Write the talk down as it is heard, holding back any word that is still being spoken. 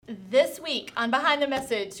week on Behind the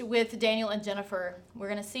Message with Daniel and Jennifer, we're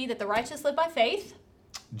going to see that the righteous live by faith.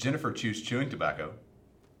 Jennifer chews chewing tobacco.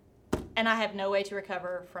 And I have no way to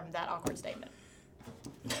recover from that awkward statement.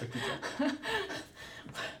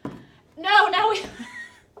 No, now we...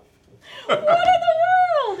 What in the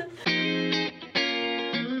world?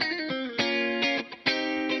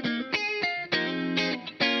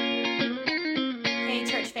 Hey,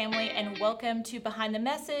 church family, and welcome to Behind the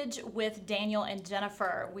Message with Daniel and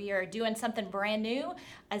Jennifer. We are doing something brand new,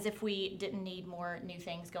 as if we didn't need more new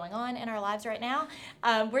things going on in our lives right now.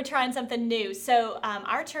 We're trying something new. So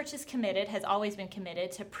our church is committed, has always been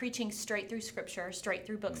committed to preaching straight through Scripture, straight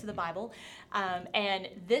through books of the Bible. And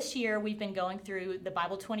this year we've been going through the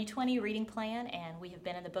Bible 2020 reading plan, and we have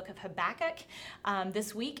been in the book of Habakkuk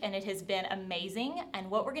this week, and it has been amazing. And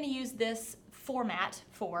what we're going to use this format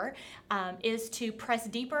for is to press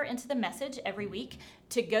deeper into the message every week,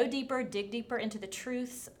 to go deeper, dig deeper into the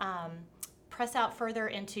truths, press out further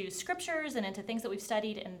into scriptures and into things that we've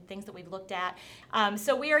studied and things that we've looked at.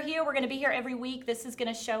 So we are here. We're going to be here every week. This is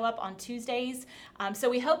going to show up on Tuesdays. So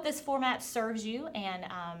we hope this format serves you and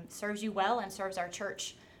serves you well and serves our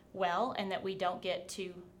church well, and that we don't get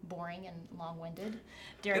too boring and long-winded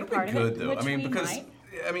during part of it. It'll be good, though. I mean, because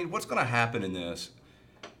what's going to happen in this?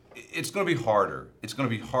 It's going to be harder. It's going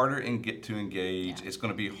to be harder to engage. Yeah. It's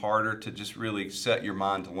going to be harder to just really set your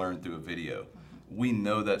mind to learn through a video. Mm-hmm. We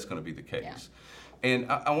know that's going to be the case. Yeah.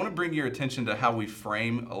 And I want to bring your attention to how we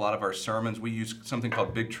frame a lot of our sermons. We use something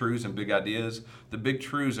called big truths and big ideas. The big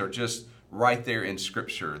truths are just right there in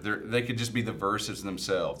Scripture. They could just be the verses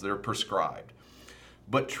themselves. They're prescribed.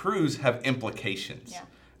 But truths have implications.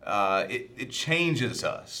 Yeah. It changes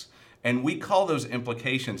us. And we call those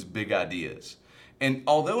implications big ideas. And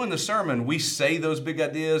although in the sermon we say those big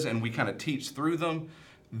ideas and we kind of teach through them,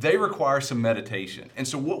 they require some meditation. And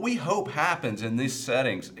so what we hope happens in these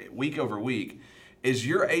settings week over week is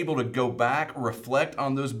you're able to go back, reflect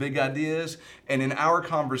on those big ideas, and in our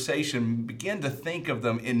conversation begin to think of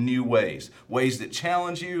them in new ways. Ways that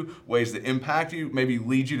challenge you, ways that impact you, maybe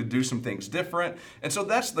lead you to do some things different. And so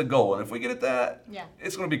that's the goal. And if we get at that,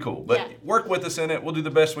 it's going to be cool. But work with us in it. We'll do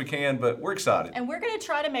the best we can, but we're excited. And we're going to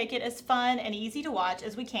try to make it as fun and easy to watch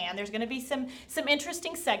as we can. There's going to be some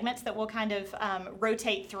interesting segments that we'll kind of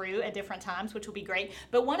rotate through at different times, which will be great.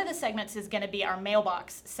 But one of the segments is going to be our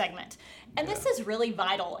mailbox segment. And this is really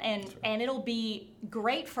vital, and it'll be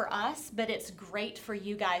great for us, but it's great for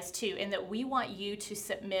you guys too, in that we want you to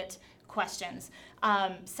submit questions.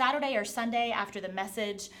 Saturday or Sunday after the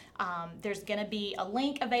message, there's going to be a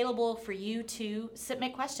link available for you to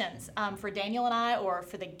submit questions for Daniel and I, or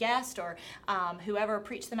for the guest, or whoever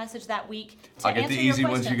preached the message that week. I get the easy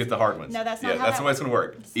ones, you get the hard ones. No, that's not how that's the way it's going to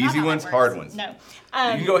work. Easy ones, hard ones. No.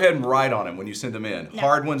 You can go ahead and write on them when you send them in. No.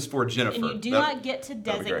 Hard ones for Jennifer. And you do not get to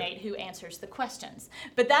designate who answers the questions.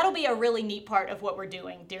 But that'll be a really neat part of what we're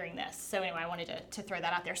doing during this. So anyway, I wanted to throw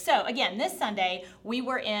that out there. So again, this Sunday, we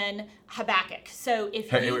were in Habakkuk. So if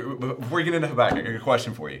before you get into Habakkuk, I got a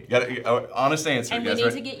question for you. Honest answer. And we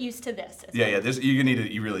need to get used to this.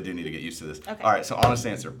 You really do need to get used to this. Okay. All right, so honest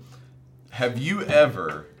answer. Have you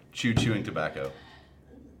ever chewing tobacco?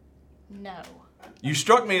 No. You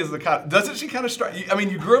struck me as the kind. Doesn't she kind of strike you? I mean,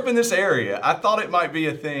 you grew up in this area. I thought it might be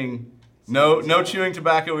a thing. No chewing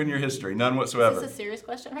tobacco in your history, none whatsoever. Is this a serious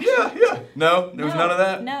question? Right? Yeah. No, there was none of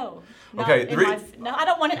that. No. Okay.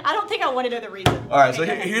 I don't think I want to know the reason. All right. So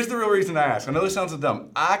here's the real reason I ask. I know this sounds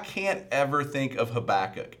dumb. I can't ever think of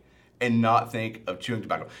Habakkuk and not think of chewing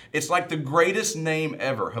tobacco. It's like the greatest name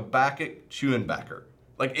ever, Habakkuk chewing backer.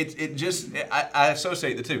 Like I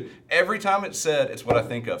associate the two. Every time it's said, it's what I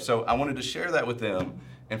think of. So I wanted to share that with them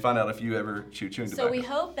and find out if you ever chewing tobacco. So we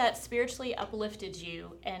hope that spiritually uplifted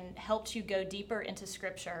you and helped you go deeper into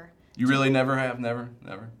Scripture. You really never have? Never?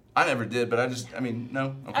 I never did, but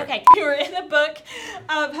no. Okay. We were in the book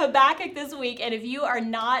of Habakkuk this week, and if you are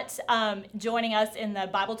not joining us in the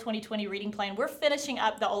Bible 2020 reading plan, we're finishing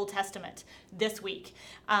up the Old Testament this week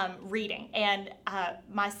reading. And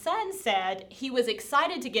my son said he was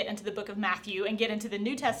excited to get into the book of Matthew and get into the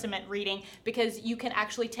New Testament reading because you can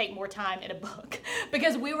actually take more time in a book.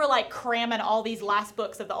 Because we were like cramming all these last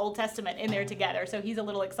books of the Old Testament in there together, so he's a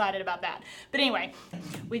little excited about that. But anyway,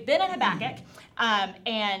 we've been in Habakkuk,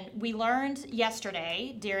 and we learned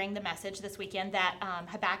yesterday during the message this weekend that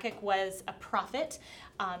Habakkuk was a prophet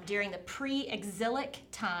during the pre-exilic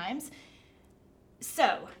times.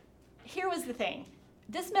 So here was the thing.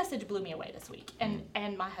 This message blew me away this week,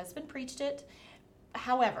 and my husband preached it.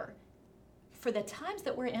 However, for the times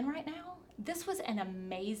that we're in right now, this was an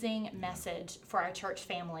amazing message for our church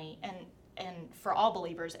family, and and for all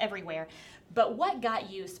believers everywhere. But what got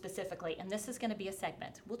you specifically, and this is going to be a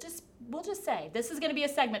segment, we'll just say this is going to be a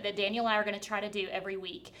segment that Daniel and I are going to try to do every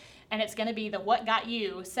week, and it's going to be the what got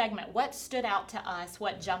you segment. What stood out to us?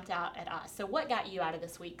 What jumped out at us? So what got you out of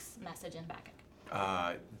this week's message in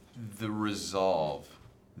Habakkuk? The resolve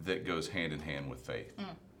that goes hand in hand with faith.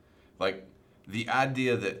 Like the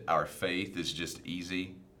idea that our faith is just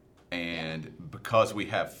easy, and because we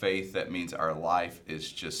have faith, that means our life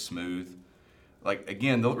is just smooth. Like,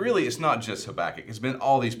 again, really, it's not just Habakkuk. It's been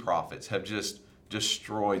all these prophets have just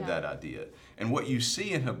destroyed that idea. And what you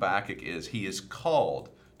see in Habakkuk is he is called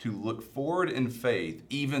to look forward in faith,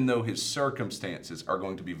 even though his circumstances are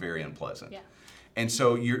going to be very unpleasant. And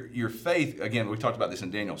so your faith, again, we talked about this in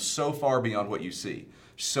Daniel, so far beyond what you see,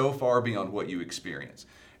 so far beyond what you experience.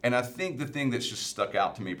 And I think the thing that's just stuck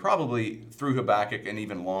out to me, probably through Habakkuk and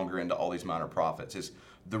even longer into all these minor prophets, is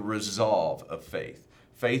the resolve of faith.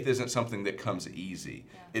 Faith isn't something that comes easy.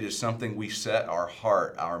 It is something we set our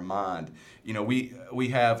heart, our mind. You know, we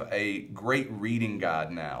have a great reading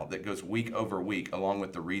guide now that goes week over week along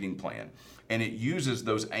with the reading plan. And it uses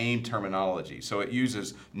those AIM terminology. So it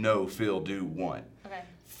uses know, feel, do, want.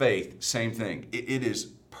 Faith, same thing. It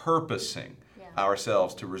is purposing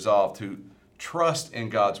ourselves to resolve to trust in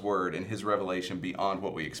God's word and his revelation beyond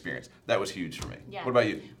what we experience. That was huge for me. What about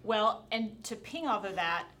you? Well, and to ping off of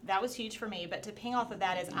that, that was huge for me, but to ping off of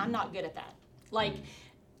that is I'm not good at that. Like,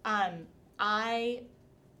 I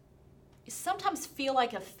sometimes feel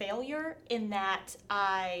like a failure in that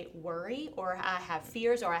I worry or I have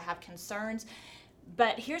fears or I have concerns.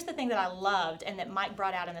 But here's the thing that I loved and that Mike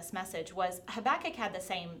brought out in this message was Habakkuk had the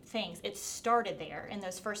same things. It started there in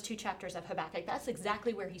those first 2 chapters of Habakkuk. That's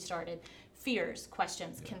exactly where he started. Fears,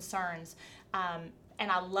 questions, concerns. And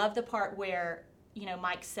I love the part where, you know,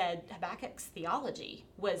 Mike said Habakkuk's theology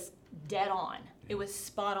was dead on. It was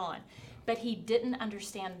spot on. But he didn't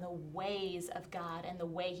understand the ways of God and the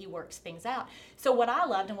way he works things out. So what I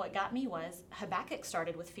loved and what got me was Habakkuk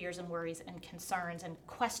started with fears and worries and concerns and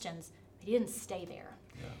questions. He didn't stay there.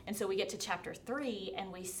 And so we get to chapter 3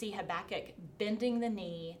 and we see Habakkuk bending the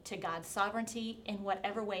knee to God's sovereignty in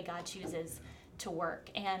whatever way God chooses to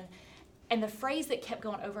work. And the phrase that kept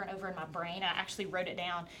going over and over in my brain, I actually wrote it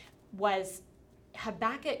down, was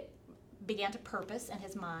Habakkuk began to purpose in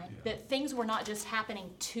his mind that things were not just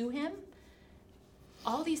happening to him,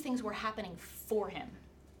 all these things were happening for him.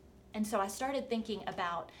 And so I started thinking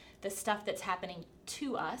about the stuff that's happening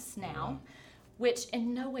to us now, which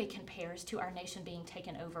in no way compares to our nation being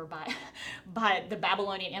taken over by the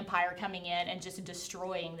Babylonian Empire coming in and just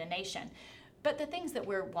destroying the nation. But the things that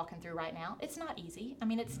we're walking through right now, it's not easy. I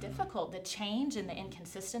mean, it's difficult, the change and the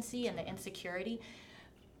inconsistency and the insecurity.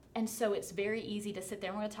 And so it's very easy to sit there,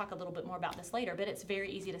 and we're going to talk a little bit more about this later, but it's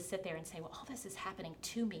very easy to sit there and say, well, all this is happening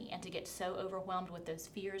to me, and to get so overwhelmed with those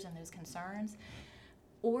fears and those concerns.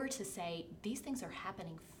 Or to say, these things are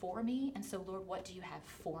happening for me, and so, Lord, what do you have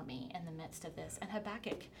for me in the midst of this? And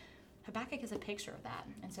Habakkuk is a picture of that,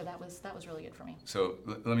 and so that was really good for me. So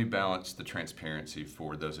let me balance the transparency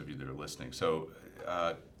for those of you that are listening. So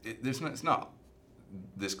it's not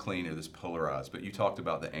this clean or this polarized, but you talked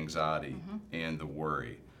about the anxiety and the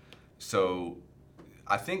worry. So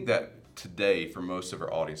I think that today, for most of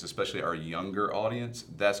our audience, especially our younger audience,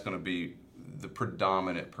 that's going to be the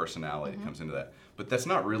predominant personality that comes into that. But that's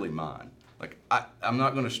not really mine. Like, I'm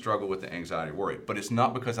not going to struggle with the anxiety or worry, but it's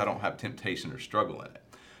not because I don't have temptation or struggle in it.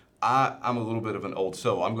 I'm a little bit of an old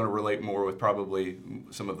soul. I'm going to relate more with probably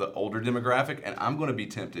some of the older demographic, and I'm going to be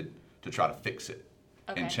tempted to try to fix it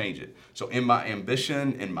and change it. So in my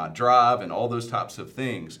ambition, in my drive, and all those types of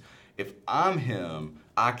things, if I'm him,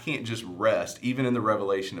 I can't just rest, even in the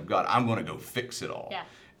revelation of God. I'm going to go fix it all. Yeah.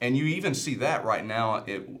 And you even see that right now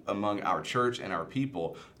among our church and our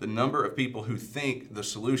people, the number of people who think the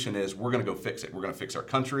solution is we're going to go fix it. We're going to fix our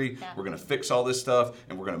country. Yeah. We're going to fix all this stuff,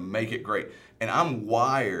 and we're going to make it great. And I'm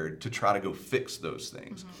wired to try to go fix those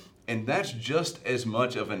things. And that's just as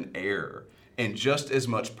much of an error and just as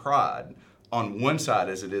much pride on one side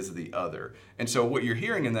as it is the other. And so what you're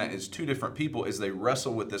hearing in that is two different people as they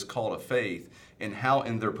wrestle with this call to faith and how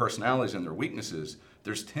in their personalities and their weaknesses,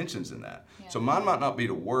 there's tensions in that. Yeah. So mine might not be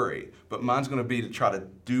to worry, but mine's going to be to try to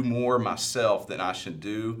do more myself than I should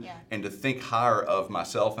do, and to think higher of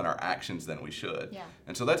myself and our actions than we should. Yeah.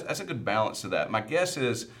 And so that's a good balance to that. My guess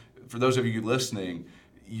is, for those of you listening,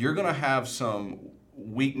 you're going to have some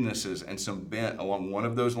weaknesses and some bent along one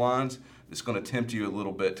of those lines that's going to tempt you a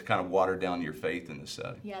little bit to kind of water down your faith in this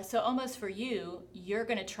setting. Yeah, so almost for you, you're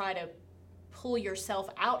going to try to pull yourself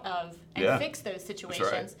out of and fix those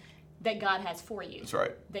situations that God has for you. That's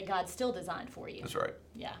right. That God still designed for you. That's right.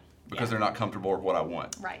 Yeah. Because they're not comfortable with what I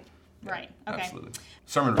want. Right. Right. Okay. Absolutely.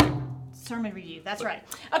 Sermon review. Sermon review. That's right.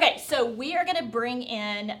 Okay, so we are going to bring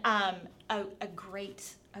in a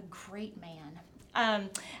great man.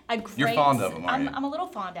 You're fond of him, aren't you? I'm a little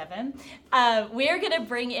fond of him. We are going to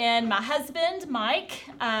bring in my husband, Mike,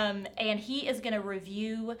 and he is going to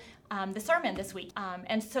review the sermon this week.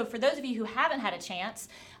 And so for those of you who haven't had a chance,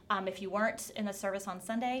 if you weren't in the service on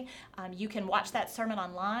Sunday, you can watch that sermon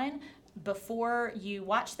online before you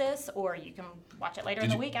watch this, or you can watch it later in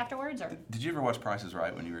the week afterwards. Or did you ever watch Price is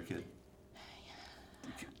Right when you were a kid?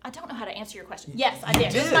 I don't know how to answer your question. Yes, I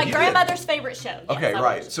did. It's my grandmother's favorite show. Yes, okay,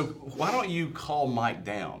 right. So why don't you call Mike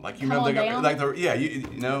down? Like you come remember, down? like the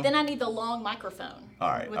you know. Then I need the long microphone. All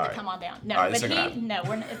right, with all the right. come on down. No, All right,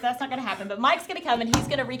 but that's not going to happen. But Mike's going to come and he's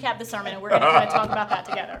going to recap the sermon, and we're going to kind of talk about that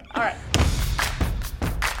together. All right.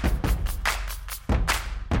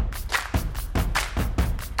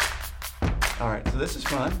 All right, so this is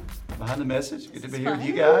fun. Behind the Message. Good to be here with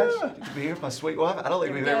you guys. Good to be here with my sweet wife. I don't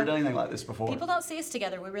think we've ever done anything like this before. People don't see us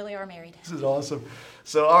together. We really are married. This is awesome.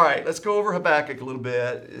 So, all right, let's go over Habakkuk a little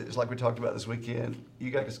bit. It's like we talked about this weekend. You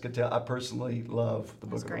guys can tell I personally love the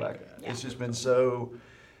book of Habakkuk. Yeah. It's just been so,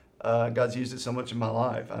 God's used it so much in my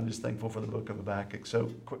life. I'm just thankful for the book of Habakkuk.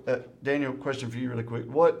 So, Daniel, question for you really quick.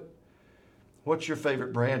 What's your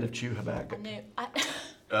favorite brand of chew Habakkuk?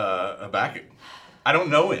 Habakkuk. I don't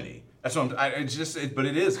know any. That's what but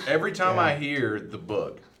it is. Every time I hear the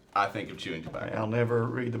book, I think of chewing tobacco. Right, I'll never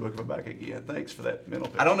read the book of Habakkuk again. Thanks for that mental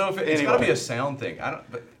picture. I don't know if it's got to be a sound thing. All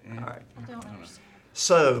right. I don't understand.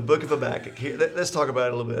 So, the book of Habakkuk. Here, let's talk about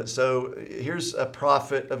it a little bit. So, here's a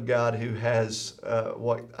prophet of God who has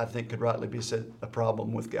what I think could rightly be said a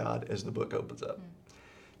problem with God as the book opens up.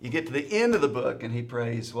 You get to the end of the book, and he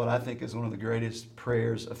prays what I think is one of the greatest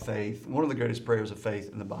prayers of faith,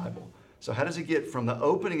 in the Bible. So how does he get from the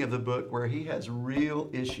opening of the book where he has real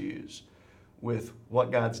issues with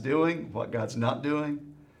what God's doing, what God's not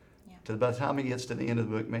doing, to by the time he gets to the end of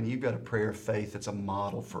the book, man, you've got a prayer of faith that's a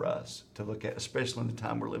model for us to look at, especially in the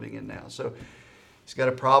time we're living in now. So he's got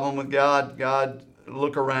a problem with God. God,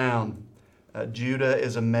 look around. Judah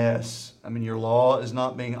is a mess. I mean, your law is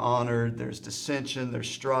not being honored. There's dissension, there's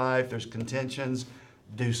strife, there's contentions.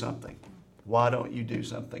 Do something. Why don't you do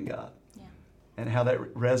something, God? And how that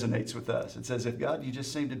resonates with us. It says, if God, you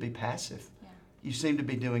just seem to be passive. Yeah. You seem to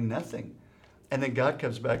be doing nothing. And then God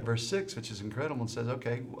comes back, verse 6, which is incredible, and says,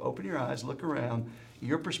 okay, open your eyes, look around.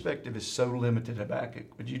 Your perspective is so limited,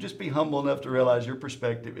 Habakkuk. Would you just be humble enough to realize your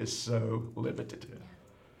perspective is so limited? Yeah.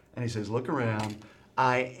 And he says, look around.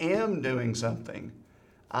 I am doing something.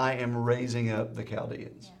 I am raising up the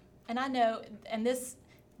Chaldeans. Yeah. And I know, and this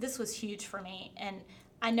was huge for me, and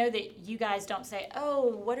I know that you guys don't say, oh,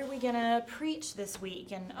 what are we going to preach this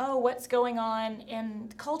week? And, oh, what's going on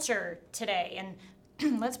in culture today?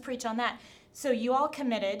 And let's preach on that. So you all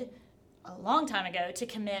committed a long time ago to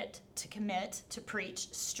commit to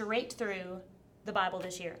preach straight through the Bible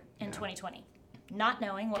this year in 2020, not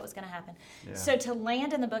knowing what was going to happen. Yeah. So to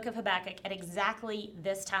land in the book of Habakkuk at exactly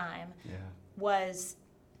this time was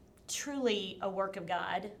truly a work of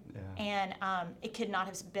God. Yeah. And it could not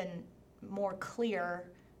have been more clear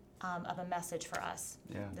of a message for us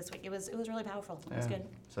this week. It was really powerful. It was good.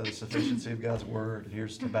 So the sufficiency of God's word.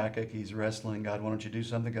 Here's Habakkuk. He's wrestling. God, why don't you do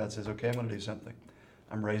something? God says, okay, I'm going to do something.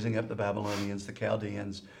 I'm raising up the Babylonians, the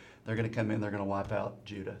Chaldeans. They're going to come in. They're going to wipe out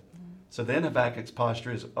Judah. Mm-hmm. So then Habakkuk's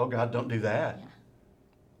posture is, oh God, don't do that. Yeah.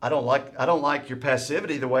 I don't like your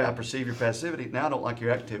passivity the way I perceive your passivity. Now I don't like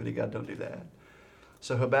your activity. God, don't do that.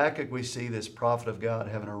 So Habakkuk, we see this prophet of God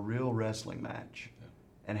having a real wrestling match.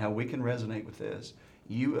 And how we can resonate with this.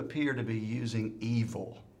 You appear to be using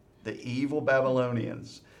evil, the evil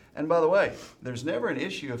Babylonians. And by the way, there's never an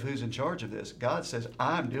issue of who's in charge of this. God says,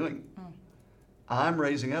 I'm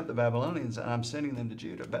raising up the Babylonians and I'm sending them to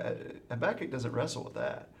Judah. Habakkuk doesn't wrestle with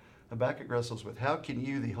that. Habakkuk wrestles with, how can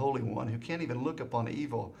you, the Holy One, who can't even look upon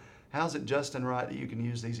evil, how's it just and right that you can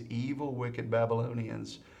use these evil, wicked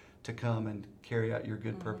Babylonians to come and carry out your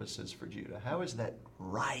good purposes for Judah? How is that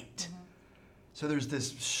right? Mm-hmm. So there's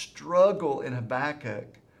this struggle in Habakkuk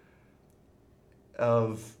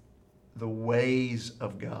of the ways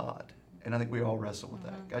of God. And I think we all wrestle with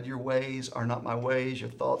that. God, your ways are not my ways. Your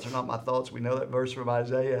thoughts are not my thoughts. We know that verse from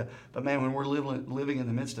Isaiah. But man, when we're living in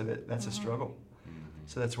the midst of it, that's a struggle.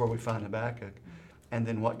 So that's where we find Habakkuk. And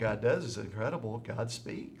then what God does is incredible. God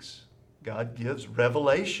speaks. God gives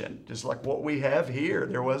revelation, just like what we have here.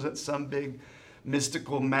 There wasn't some big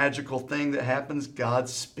mystical, magical thing that happens. God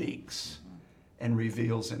speaks and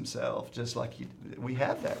reveals himself, just like we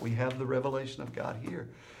have that. We have the revelation of God here.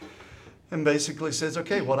 And basically says,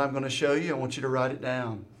 okay, what I'm going to show you, I want you to write it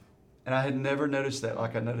down. And I had never noticed that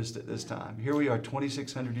like I noticed it this time. Here we are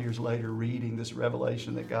 2,600 years later reading this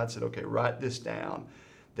revelation that God said, okay, write this down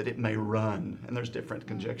that it may run. And there's different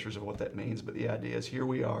conjectures of what that means, but the idea is here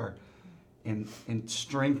we are in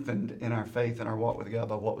strengthened in our faith and our walk with God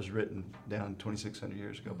by what was written down 2,600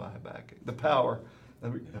 years ago by Habakkuk. The power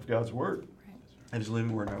of God's Word and His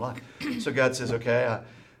living Word in our life. So God says, okay,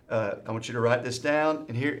 I want you to write this down.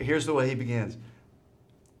 And here's the way He begins.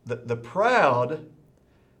 The proud,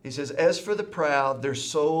 He says, as for the proud, their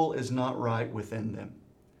soul is not right within them.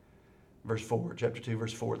 Verse 4, chapter 2,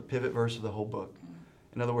 verse 4, the pivot verse of the whole book.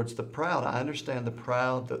 In other words, the proud, I understand the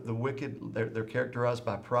proud, the wicked, they're characterized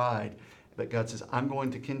by pride. But God says, I'm going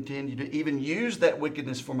to continue to even use that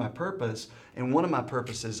wickedness for my purpose. And one of my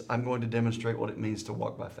purposes, I'm going to demonstrate what it means to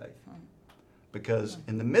walk by faith. Because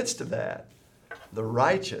in the midst of that, the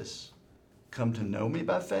righteous come to know me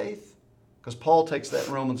by faith. Because Paul takes that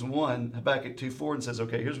in Romans 1, Habakkuk 2:4, and says,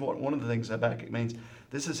 okay, here's one of the things Habakkuk means.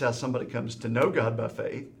 This is how somebody comes to know God by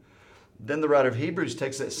faith. Then the writer of Hebrews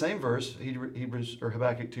takes that same verse, Hebrews or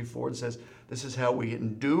Habakkuk 2:4, and says, this is how we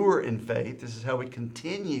endure in faith. This is how we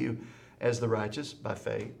continue as the righteous by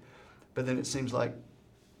faith. But then it seems like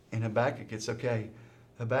in Habakkuk, it's okay.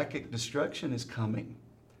 Habakkuk, destruction is coming.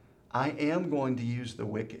 I am going to use the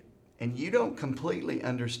wicked. And you don't completely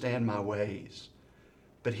understand my ways.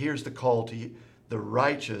 But here's the call to you. The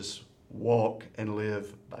righteous walk and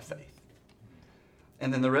live by faith.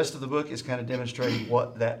 And then the rest of the book is kind of demonstrating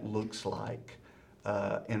what that looks like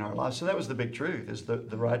in our lives. So that was the big truth, is the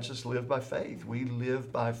righteous live by faith. We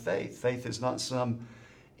live by faith. Faith is not some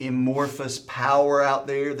amorphous power out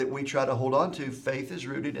there that we try to hold on to. Faith is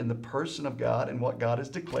rooted in the person of God and what God has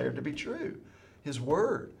declared to be true, His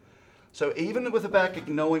Word. So even with Habakkuk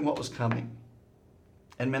knowing what was coming,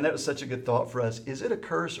 and man, that was such a good thought for us. Is it a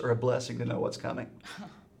curse or a blessing to know what's coming?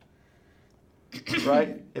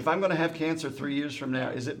 Right? If I'm going to have cancer 3 years from now,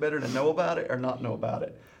 is it better to know about it or not know about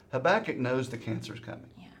it? Habakkuk knows the cancer's coming.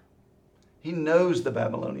 Yeah. He knows the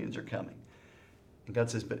Babylonians are coming. And God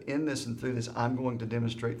says, but in this and through this, I'm going to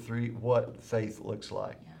demonstrate through what faith looks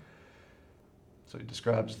like. Yeah. So He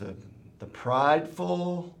describes the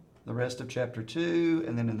prideful, the rest of chapter 2,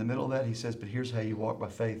 and then in the middle of that, He says, but here's how you walk by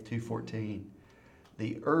faith, 2:14.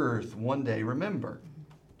 The earth one day, remember,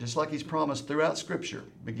 just like He's promised throughout Scripture,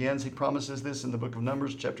 He promises this in the book of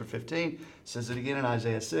Numbers, chapter 15, says it again in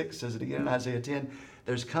Isaiah 6, says it again in Isaiah 10.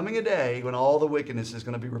 There's coming a day when all the wickedness is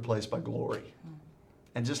going to be replaced by glory.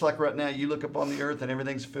 And just like right now, you look up on the earth and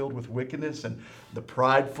everything's filled with wickedness and the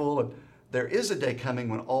prideful, and there is a day coming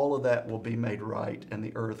when all of that will be made right and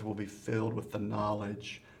the earth will be filled with the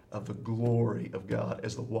knowledge of the glory of God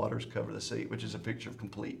as the waters cover the sea, which is a picture of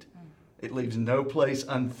complete. It leaves no place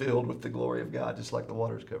unfilled with the glory of God, just like the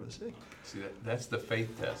waters cover the sea. See, that's the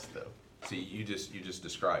faith test, though. See, you just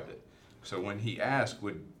described it. So when he asked,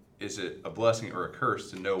 is it a blessing or a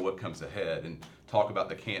curse to know what comes ahead and talk about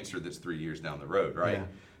the cancer that's 3 years down the road, right? Yeah.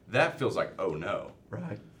 That feels like, oh no.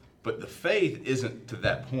 Right. But the faith isn't to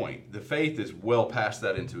that point. The faith is well past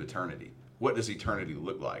that into eternity. What does eternity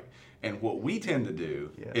look like? And what we tend to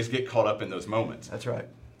do is get caught up in those moments. That's right.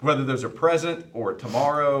 Whether those are present or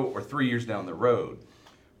tomorrow or 3 years down the road.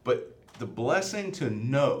 But the blessing to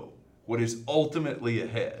know what is ultimately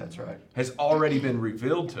ahead, that's right, has already been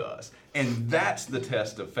revealed to us. And that's the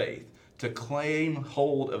test of faith, to claim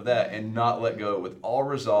hold of that and not let go with all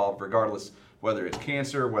resolve, regardless whether it's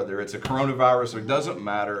cancer, whether it's a coronavirus, it doesn't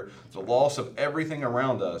matter. The loss of everything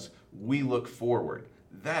around us, we look forward.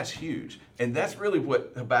 That's huge. And that's really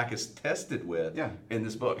what Habakkuk is tested with in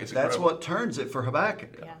this book. It's that's incredible. What turns it for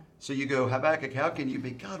Habakkuk. Yeah. So you go, Habakkuk, how can you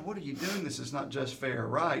be, God, what are you doing? This is not just fair or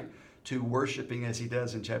right, to worshiping as he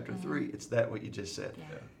does in chapter 3. It's that what you just said.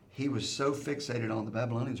 Yeah. He was so fixated on the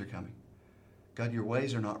Babylonians are coming. God, your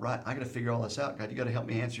ways are not right. I got to figure all this out. God, you got to help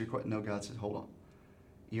me answer your question. No, God said, hold on.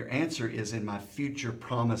 Your answer is in my future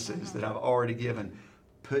promises that I've already given.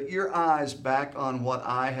 Put your eyes back on what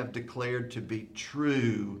I have declared to be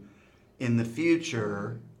true in the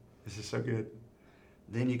future. This is so good.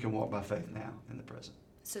 Then you can walk by faith now in the present.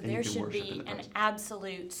 So there should be an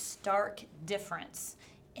absolute stark difference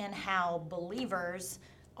in how believers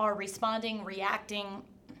are responding, reacting,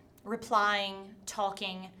 replying,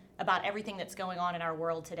 talking about everything that's going on in our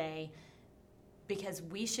world today, because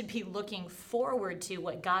we should be looking forward to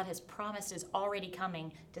what God has promised is already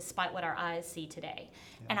coming despite what our eyes see today.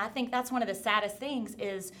 Yeah. And I think that's one of the saddest things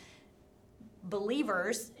is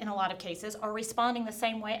believers, in a lot of cases, are responding the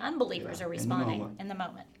same way unbelievers are responding in the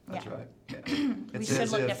moment. That's right. Yeah. We should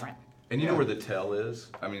look different. And you know where the tell is?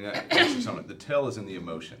 I mean, the tell is in the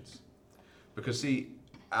emotions. Because, see,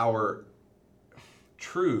 our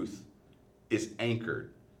truth is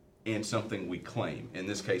anchored in something we claim, in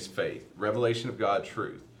this case, faith, revelation of God,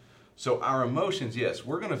 truth. So our emotions, yes,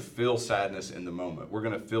 we're going to feel sadness in the moment. We're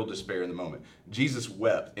going to feel despair in the moment. Jesus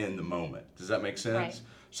wept in the moment. Does that make sense? Right.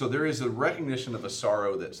 So there is a recognition of a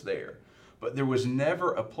sorrow that's there. But there was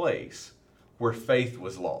never a place where faith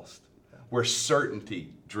was lost, where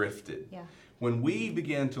certainty drifted. Yeah. When we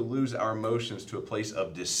begin to lose our emotions to a place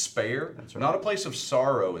of despair, That's right. not a place of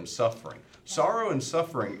sorrow and suffering. Sorrow and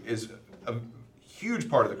suffering is a huge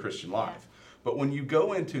part of the Christian life. But when you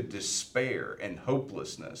go into despair and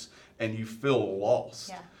hopelessness and you feel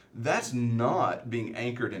lost, that's not being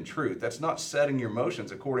anchored in truth. That's not setting your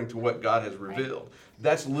emotions according to what God has revealed.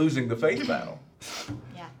 That's losing the faith battle.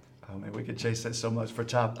 Yeah. Oh man, we could chase that so much for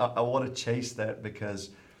time. I want to chase that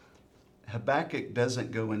because Habakkuk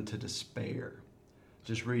doesn't go into despair.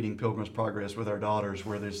 Just reading Pilgrim's Progress with our daughters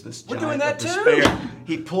where there's this We're giant doing that of too. despair.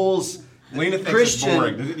 He pulls Lena thinks Christian, it's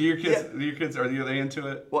boring. Do your kids, are they into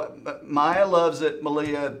it? Well, Maya loves it.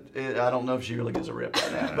 Malia, I don't know if she really gives a rip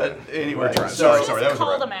right now. But anyway, We're trying. sorry. Sorry, that was a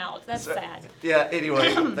Called rip. them out. That's sad. Yeah,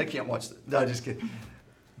 anyway, they can't watch that. No, just kidding.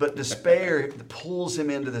 But despair pulls him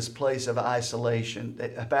into this place of isolation.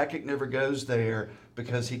 Habakkuk never goes there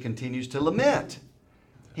because he continues to lament.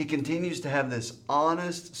 He continues to have this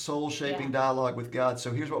honest, soul-shaping dialogue with God.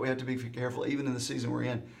 So here's what we have to be careful, even in the season we're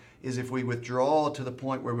in, is if we withdraw to the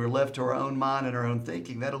point where we're left to our own mind and our own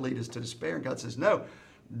thinking, that'll lead us to despair. And God says, no,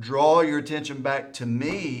 draw your attention back to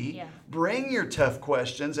me. Yeah. Bring your tough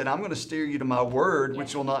questions, and I'm going to steer you to my word,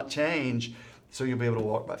 which will not change, so you'll be able to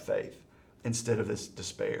walk by faith instead of this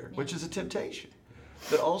despair, which is a temptation.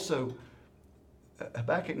 But also,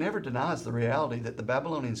 Habakkuk never denies the reality that the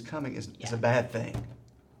Babylonians coming is a bad thing.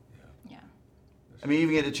 I mean,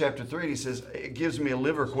 even get to chapter 3, and he says, it gives me a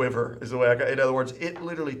liver quiver, is the way I got. In other words, it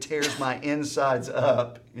literally tears my insides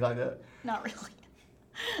up. You like that? Not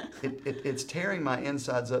really. It's tearing my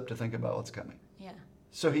insides up to think about what's coming. Yeah.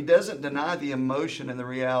 So he doesn't deny the emotion and the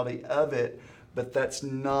reality of it, but that's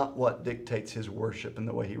not what dictates his worship and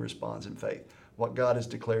the way he responds in faith. What God has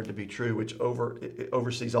declared to be true, which it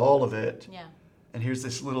oversees all of it. Yeah. And here's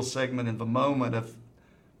this little segment of a moment of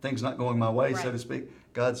things not going my way, so Right. to speak.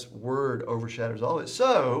 God's word overshadows all of it.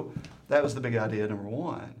 So that was the big idea, number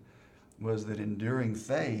one, was that enduring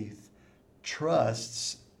faith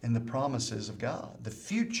trusts in the promises of God, the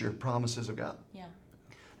future promises of God. Yeah.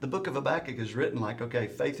 The book of Habakkuk is written like, okay,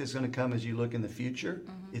 faith is going to come as you look in the future.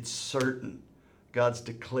 Mm-hmm. It's certain. God's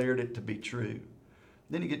declared it to be true.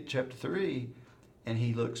 Then you get to chapter 3, and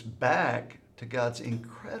he looks back to God's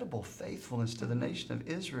incredible faithfulness to the nation of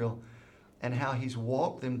Israel and how he's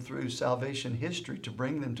walked them through salvation history to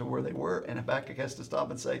bring them to where they were. And Habakkuk has to stop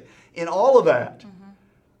and say, in all of that,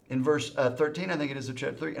 in verse 13, I think it is of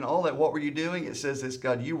chapter 3, in all that, what were you doing? It says this,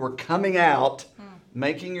 God, you were coming out,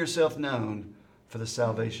 making yourself known for the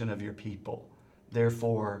salvation of your people.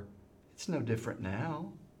 Therefore, it's no different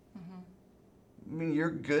now. I mean, your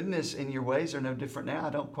goodness and your ways are no different now. I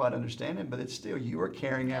don't quite understand it, but it's still, you are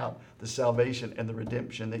carrying out the salvation and the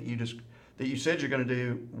redemption that you said you're going to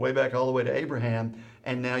do way back all the way to Abraham,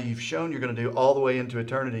 and now you've shown you're going to do all the way into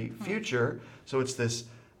eternity future. So it's this,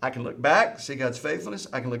 I can look back, see God's faithfulness.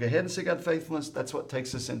 I can look ahead and see God's faithfulness. That's what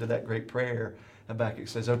takes us into that great prayer. Habakkuk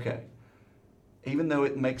says, okay, even though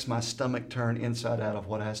it makes my stomach turn inside out of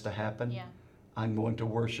what has to happen, I'm going to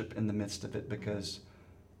worship in the midst of it because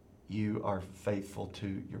you are faithful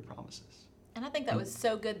to your promises. And I think that was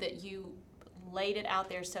so good that you laid it out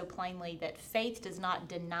there so plainly that faith does not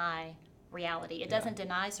deny reality. It doesn't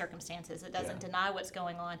deny circumstances. It doesn't deny what's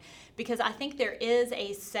going on. Because I think there is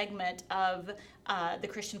a segment of the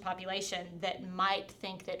Christian population that might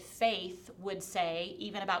think that faith would say,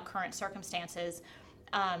 even about current circumstances,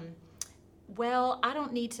 well, I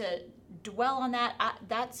don't need to dwell on that.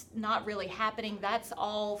 That's not really happening. That's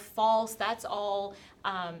all false. That's all,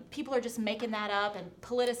 people are just making that up and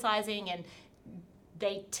politicizing, and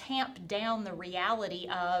they tamp down the reality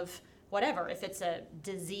of whatever, if it's a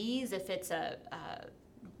disease, if it's a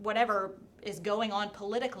whatever is going on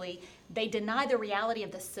politically, they deny the reality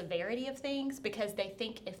of the severity of things because they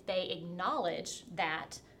think if they acknowledge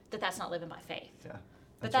that's not living by faith. Yeah,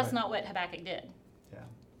 But that's right. not what Habakkuk did. Yeah.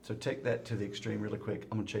 So take that to the extreme really quick.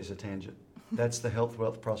 I'm going to chase a tangent. That's the health,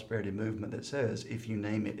 wealth, prosperity movement that says, if you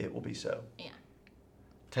name it, it will be so. Yeah.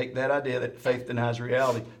 Take that idea that faith denies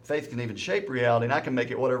reality. Faith can even shape reality, and I can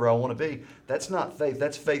make it whatever I want to be. That's not faith.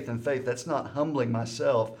 That's faith in faith. That's not humbling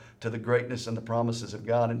myself to the greatness and the promises of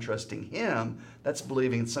God and trusting Him. That's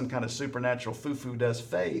believing in some kind of supernatural foo-foo does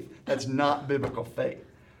faith. That's not biblical faith.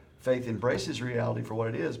 Faith embraces reality for what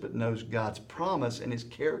it is, but knows God's promise and His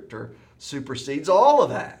character supersedes all of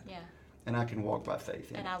that. Yeah. and I can walk by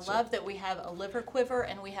faith in And it. I So- love that we have a liver quiver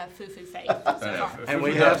and we have foo-foo faith. And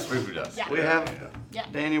we have- Fufu dust. Yeah. We have Yeah.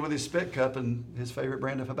 Daniel with his spit cup and his favorite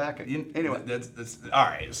brand of Habakkuk. Anyway, that's all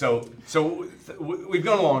right. So we've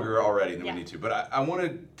gone longer already than Yeah. we need to, but I want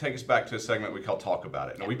to take us back to a segment we call Talk About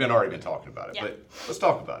It. Now, we've already been talking about it, Yeah. but let's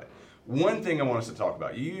talk about it. One thing I want us to talk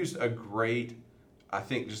about, you used I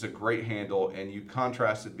think just a great handle, and you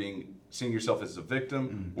contrasted seeing yourself as a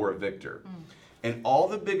victim or a victor. And all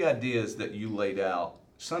the big ideas that you laid out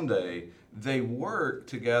Sunday, they work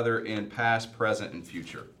together in past, present, and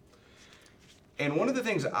future. And one of the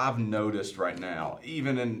things I've noticed right now,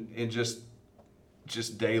 even in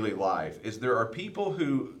just daily life, is there are people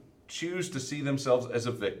who choose to see themselves as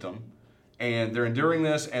a victim, and they're enduring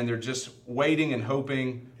this, and they're just waiting and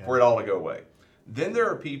hoping for it all to go away. Then there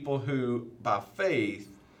are people who, by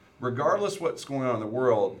faith, regardless what's going on in the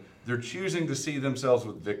world, they're choosing to see themselves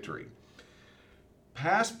with victory.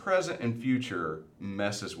 Past, present, and future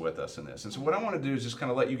messes with us in this. And so what I want to do is just kind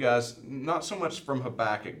of let you guys, not so much from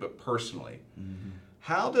Habakkuk, but personally,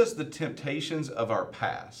 how does the temptations of our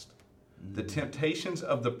past, the temptations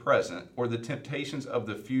of the present, or the temptations of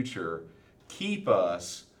the future keep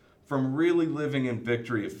us from really living in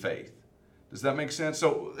victory of faith? Does that make sense?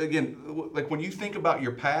 So again, like when you think about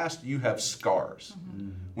your past, you have scars.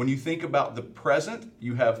 When you think about the present,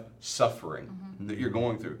 you have suffering that you're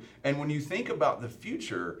going through. And when you think about the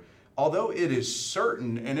future, although it is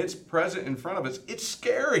certain and it's present in front of us, it's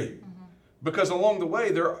scary. Because along the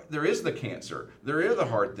way, there is the cancer, there are the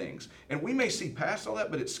hard things. And we may see past all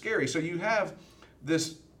that, but it's scary. So you have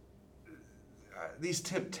these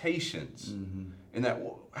temptations in that.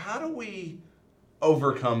 How do we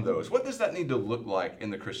overcome those? What does that need to look like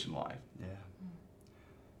in the Christian life? Yeah.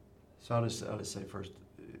 So I'll just say first,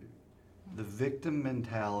 the victim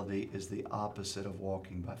mentality is the opposite of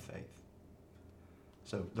walking by faith.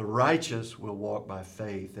 So the righteous will walk by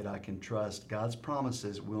faith, that I can trust God's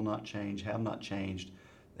promises will not change, have not changed.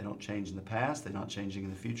 They don't change in the past, they're not changing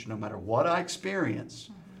in the future. No matter what I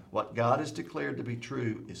experience, what God has declared to be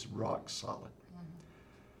true is rock solid.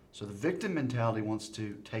 So the victim mentality wants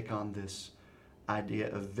to take on this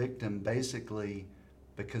idea of victim basically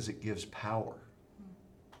because it gives power.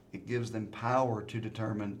 It gives them power to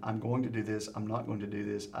determine, I'm going to do this, I'm not going to do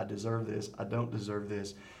this, I deserve this, I don't deserve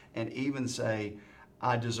this, and even say,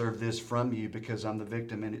 I deserve this from you because I'm the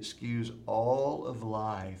victim, and it skews all of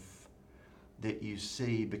life that you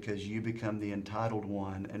see because you become the entitled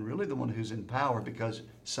one and really the one who's in power because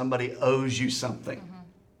somebody owes you something,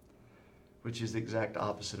 which is the exact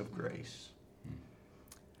opposite of grace.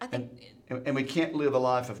 I think, And we can't live a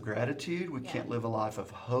life of gratitude. We can't live a life of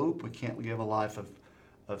hope. We can't live a life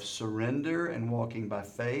of surrender and walking by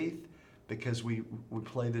faith because we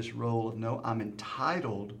play this role of, no, I'm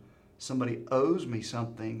entitled. Somebody owes me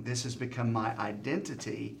something. This has become my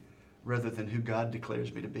identity rather than who God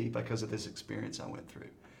declares me to be because of this experience I went through.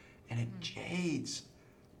 And it jades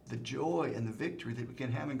the joy and the victory that we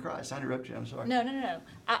can have in Christ. I interrupted you. I'm sorry. No.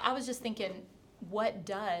 I was just thinking, what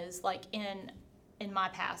does, like in my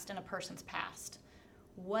past, in a person's past,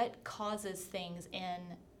 what causes things in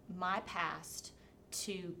my past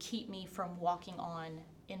to keep me from walking on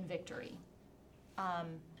in victory?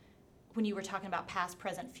 When you were talking about past,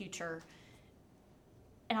 present, future,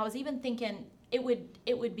 and I was even thinking it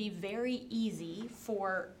would be very easy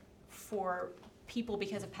for people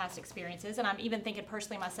because of past experiences, and I'm even thinking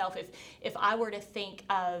personally myself, if I were to think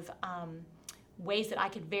of ways that I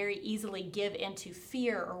could very easily give into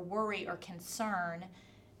fear or worry or concern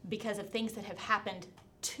because of things that have happened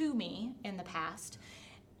to me in the past.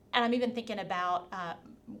 And I'm even thinking about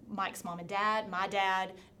Mike's mom and dad, my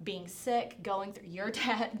dad being sick, your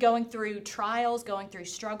dad going through trials, going through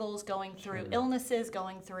struggles, going through illnesses,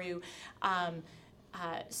 going through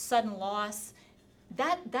sudden loss.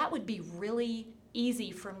 That would be really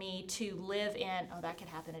easy for me to live in. Oh, that could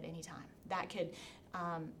happen at any time. That could.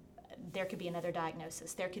 There could be another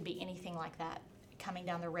diagnosis. There could be anything like that coming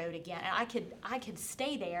down the road again. And I could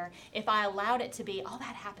stay there if I allowed it to be, oh,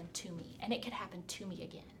 that happened to me, and it could happen to me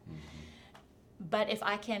again. But if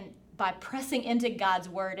I can, by pressing into God's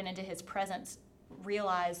word and into his presence,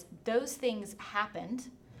 realize those things happened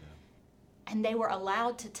and they were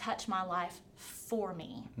allowed to touch my life for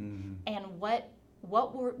me. And what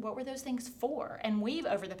were those things for? And we've,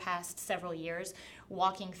 over the past several years,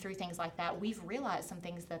 walking through things like that, we've realized some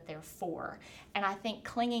things that they're for. And I think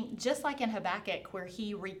clinging, just like in Habakkuk, where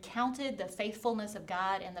he recounted the faithfulness of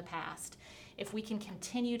God in the past, if we can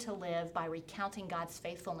continue to live by recounting God's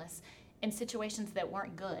faithfulness in situations that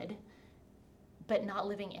weren't good, but not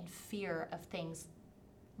living in fear of things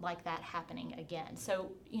like that happening again.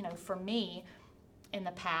 So, for me, in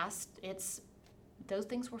the past, those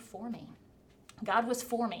things were for me. God was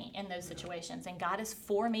for me in those situations, and God is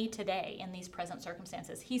for me today in these present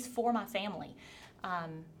circumstances. He's for my family.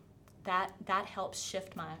 That helps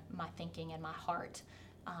shift my thinking and my heart,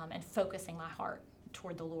 and focusing my heart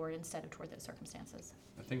toward the Lord instead of toward those circumstances.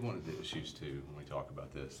 I think one of the issues too, when we talk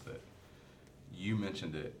about this, that you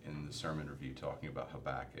mentioned it in the sermon review talking about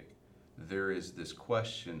Habakkuk, there is this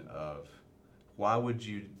question of why would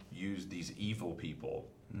you use these evil people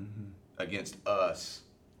against us,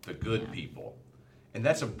 the good people? And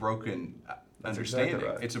that's a broken understanding.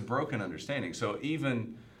 Exactly right. It's a broken understanding. So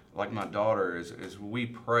even like my daughter, as we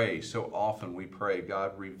pray, so often we pray,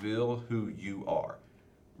 God, reveal who you are.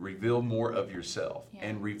 Reveal more of yourself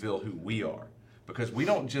and reveal who we are. Because we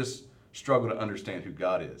don't just struggle to understand who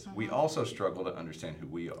God is. We also struggle to understand who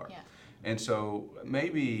we are. Yeah. And so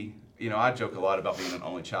maybe, I joke a lot about being an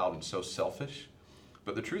only child and so selfish.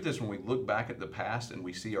 But the truth is when we look back at the past and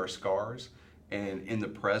we see our scars, and in the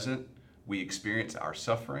present we experience our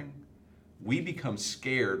suffering, we become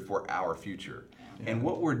scared for our future. Yeah. And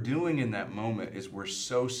what we're doing in that moment is we're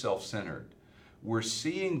so self-centered. We're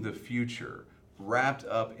seeing the future wrapped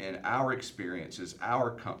up in our experiences, our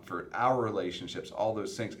comfort, our relationships, all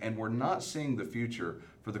those things, and we're not seeing the future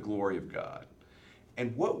for the glory of God.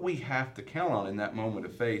 And what we have to count on in that moment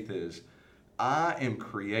of faith is, I am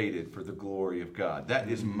created for the glory of God. That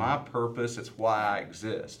is my purpose. It's why I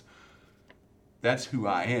exist. That's who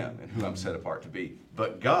I am and who I'm set apart to be.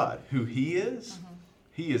 But God, who He is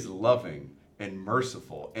loving and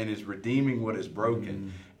merciful and is redeeming what is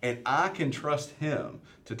broken. And I can trust Him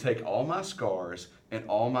to take all my scars and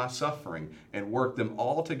all my suffering and work them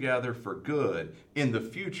all together for good in the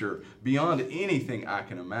future beyond anything I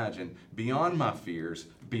can imagine, beyond my fears,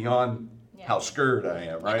 beyond how scared I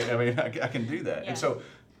am, right? I mean, I can do that. And so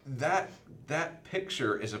that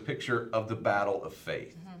picture is a picture of the battle of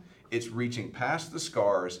faith. It's reaching past the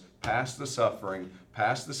scars, past the suffering,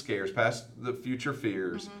 past the scares, past the future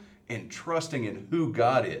fears, and trusting in who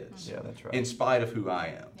God is, that's right, in spite of who I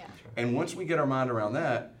am. Yeah. And once we get our mind around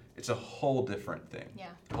that, it's a whole different thing.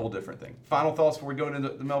 Yeah. A whole different thing. Final thoughts before we go into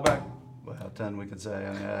the mailbag? Well, a ton we could say.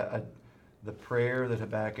 I mean, the prayer that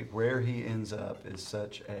Habakkuk, where he ends up, is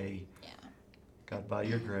such a, God, by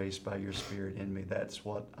your grace, by your Spirit in me, that's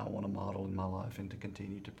what I want to model in my life and to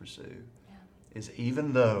continue to pursue. Is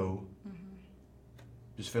even though,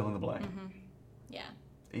 just fill in the blank. Yeah.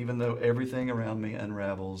 Even though everything around me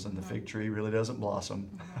unravels and the fig tree really doesn't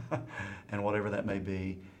blossom, and whatever that may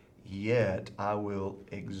be, yet I will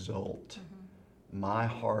exult. My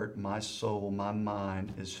heart, my soul, my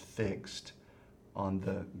mind is fixed on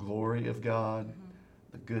the glory of God,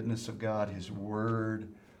 the goodness of God, His Word,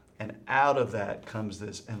 and out of that comes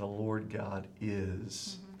this, and the Lord God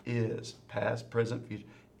is, past, present, future,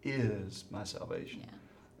 is my salvation. Yeah.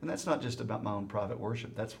 And that's not just about my own private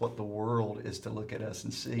worship. That's what the world is to look at us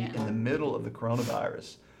and see in the middle of the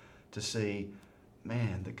coronavirus, to see,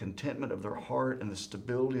 man, the contentment of their heart and the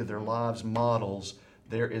stability of their lives models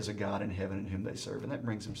there is a God in heaven in whom they serve. And that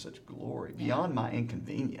brings Him such glory beyond my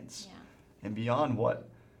inconvenience and beyond what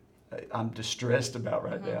I'm distressed about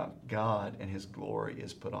right now. God and His glory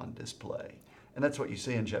is put on display. And that's what you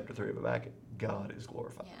see in chapter 3 of Habakkuk. God is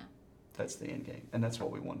glorified. Yeah. That's the end game. And that's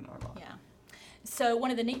what we want in our life. Yeah. So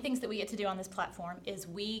one of the neat things that we get to do on this platform is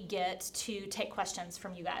we get to take questions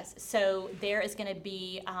from you guys. So there is going to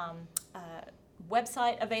be a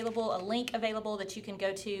website available, a link available that you can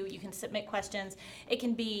go to. You can submit questions. It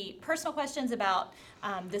can be personal questions about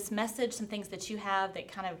this message, some things that you have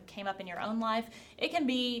that kind of came up in your own life. It can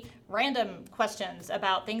be random questions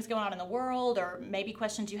about things going on in the world, or maybe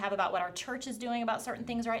questions you have about what our church is doing about certain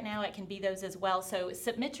things right now. It can be those as well. So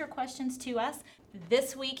submit your questions to us.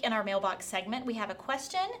 This week in our mailbox segment, we have a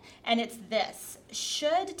question, and it's this: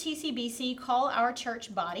 should TCBC call our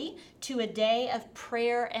church body to a day of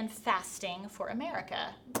prayer and fasting for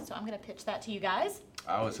America? So I'm going to pitch that to you guys.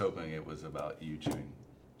 I was hoping it was about you chewing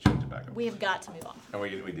tobacco. We have got to move on. And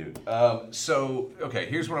we do. Okay,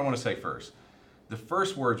 here's what I want to say first. The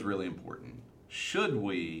first word's really important. Should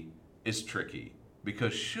we is tricky,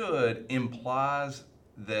 because should implies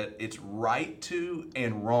that it's right to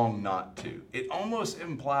and wrong not to. It almost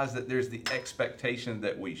implies that there's the expectation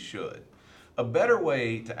that we should. A better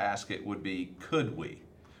way to ask it would be, could we?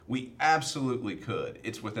 We absolutely could.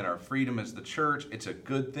 It's within our freedom as the church. It's a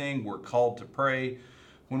good thing. We're called to pray.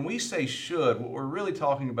 When we say should, what we're really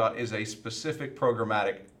talking about is a specific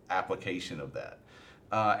programmatic application of that.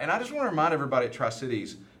 And I just want to remind everybody at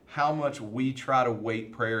Tri-Cities how much we try to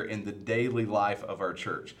weight prayer in the daily life of our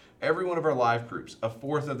church. Every one of our life groups, a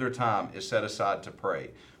fourth of their time is set aside to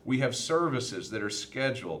pray. We have services that are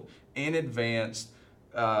scheduled in advance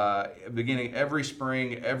beginning every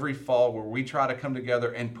spring, every fall, where we try to come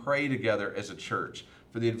together and pray together as a church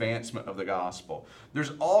for the advancement of the gospel.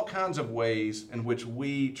 There's all kinds of ways in which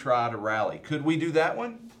we try to rally. Could we do that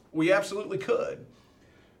one? We absolutely could.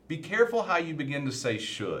 Be careful how you begin to say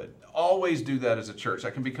should. Always do that as a church.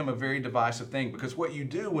 That can become a very divisive thing, because what you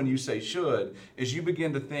do when you say should is you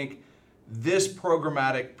begin to think this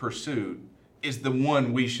programmatic pursuit is the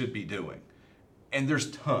one we should be doing. And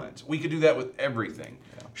there's tons. We could do that with everything.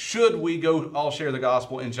 Yeah. Should we go all share the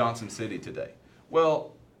gospel in Johnson City today?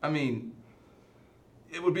 Well, I mean,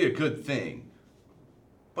 it would be a good thing.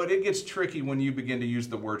 But it gets tricky when you begin to use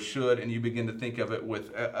the word should and you begin to think of it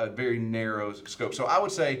with a very narrow scope. So I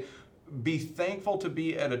would say be thankful to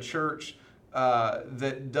be at a church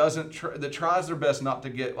that tries their best not to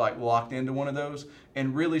get like locked into one of those,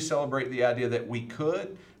 and really celebrate the idea that we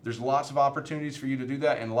could. There's lots of opportunities for you to do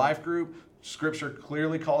that in life group. Scripture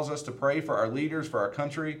clearly calls us to pray for our leaders, for our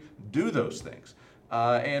country. Do those things.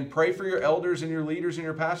 And pray for your elders and your leaders and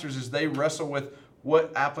your pastors as they wrestle with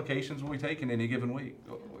what applications will we take in any given week.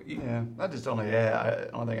 Yeah, I just only thing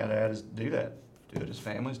I'd add is do that. Do it as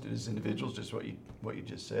families, do it as individuals, just what you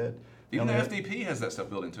just said. Even the FDP has that stuff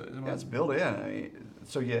built into it. Yeah, it's built in. I mean,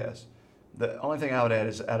 so yes. The only thing I would add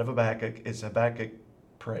is out of Habakkuk, it's Habakkuk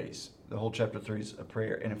prays. The whole chapter 3 is a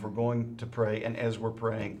prayer. And if we're going to pray, and as we're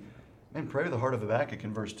praying, pray with the heart of Habakkuk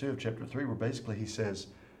in verse 2 of chapter 3, where basically he says,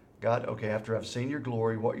 God, okay, after I've seen your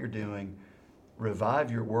glory, what you're doing,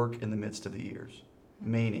 revive your work in the midst of the years.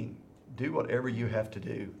 Meaning, do whatever you have to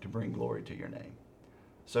do to bring glory to your name.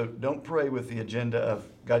 So don't pray with the agenda of,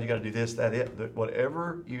 God, you got to do this, that, it.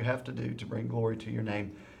 Whatever you have to do to bring glory to your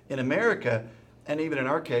name. In America, and even in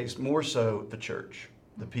our case, more so the church,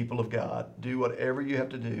 the people of God, do whatever you have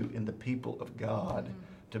to do in the people of God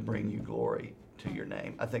to bring you glory to your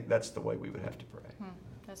name. I think that's the way we would have to pray.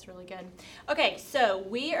 That's really good. Okay, so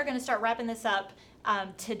we are going to start wrapping this up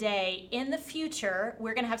today. In the future,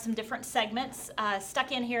 we're going to have some different segments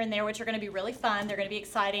stuck in here and there, which are going to be really fun. They're going to be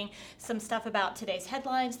exciting. Some stuff about today's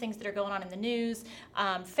headlines, things that are going on in the news,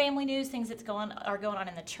 family news, things that are going on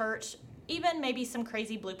in the church, even maybe some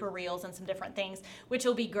crazy blooper reels and some different things, which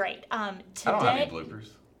will be great. Today, I don't have any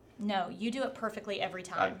bloopers. No, you do it perfectly every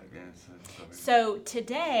time. So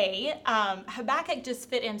today, Habakkuk just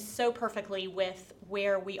fit in so perfectly with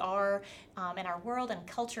where we are in our world and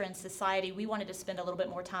culture and society. We wanted to spend a little bit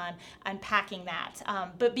more time unpacking that,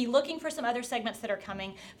 but be looking for some other segments that are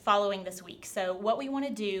coming following this week. So what we want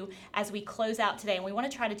to do as we close out today, and we want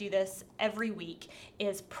to try to do this every week,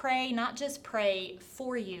 is pray, not just pray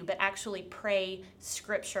for you, but actually pray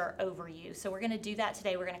Scripture over you. So we're going to do that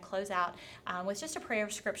today. We're going to close out with just a prayer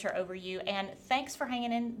of Scripture over you. And thanks for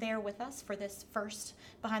hanging in there with us for this first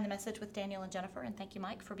Behind the Message with Daniel and Jennifer. And thank you,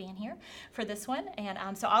 Mike, for being here for this one.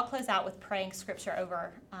 And so I'll close out with praying Scripture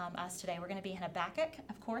over us today. We're going to be in Habakkuk,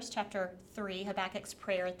 of course, chapter 3, Habakkuk's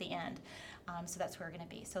prayer at the end. So that's where we're going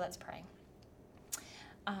to be. So let's pray.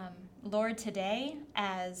 Lord, today,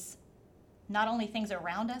 as not only things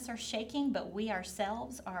around us are shaking, but we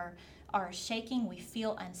ourselves are shaking. We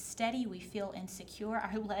feel unsteady. We feel insecure.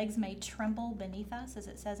 Our legs may tremble beneath us, as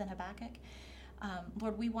it says in Habakkuk.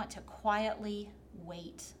 Lord, we want to quietly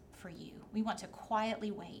wait for you. We want to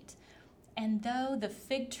quietly wait. And though the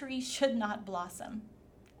fig tree should not blossom,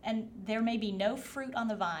 and there may be no fruit on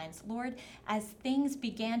the vines, Lord, as things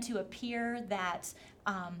began to appear that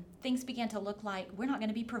things began to look like we're not going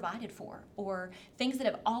to be provided for, or things that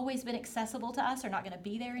have always been accessible to us are not going to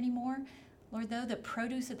be there anymore, Lord, though the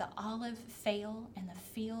produce of the olive fail and the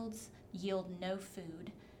fields yield no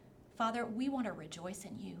food, Father, we want to rejoice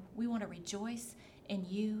in you. We want to rejoice in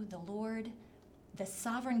you, the Lord, the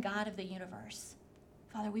sovereign God of the universe.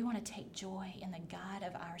 Father, we want to take joy in the God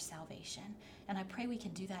of our salvation. And I pray we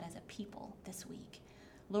can do that as a people this week.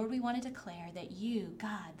 Lord, we want to declare that you,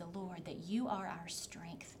 God, the Lord, that you are our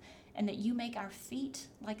strength, and that you make our feet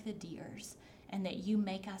like the deer's, and that you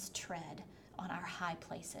make us tread on our high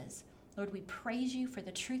places. Lord, we praise you for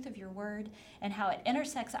the truth of your word and how it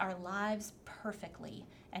intersects our lives perfectly,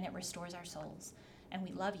 and it restores our souls. And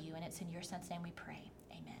we love you, and it's in your Son's name we pray.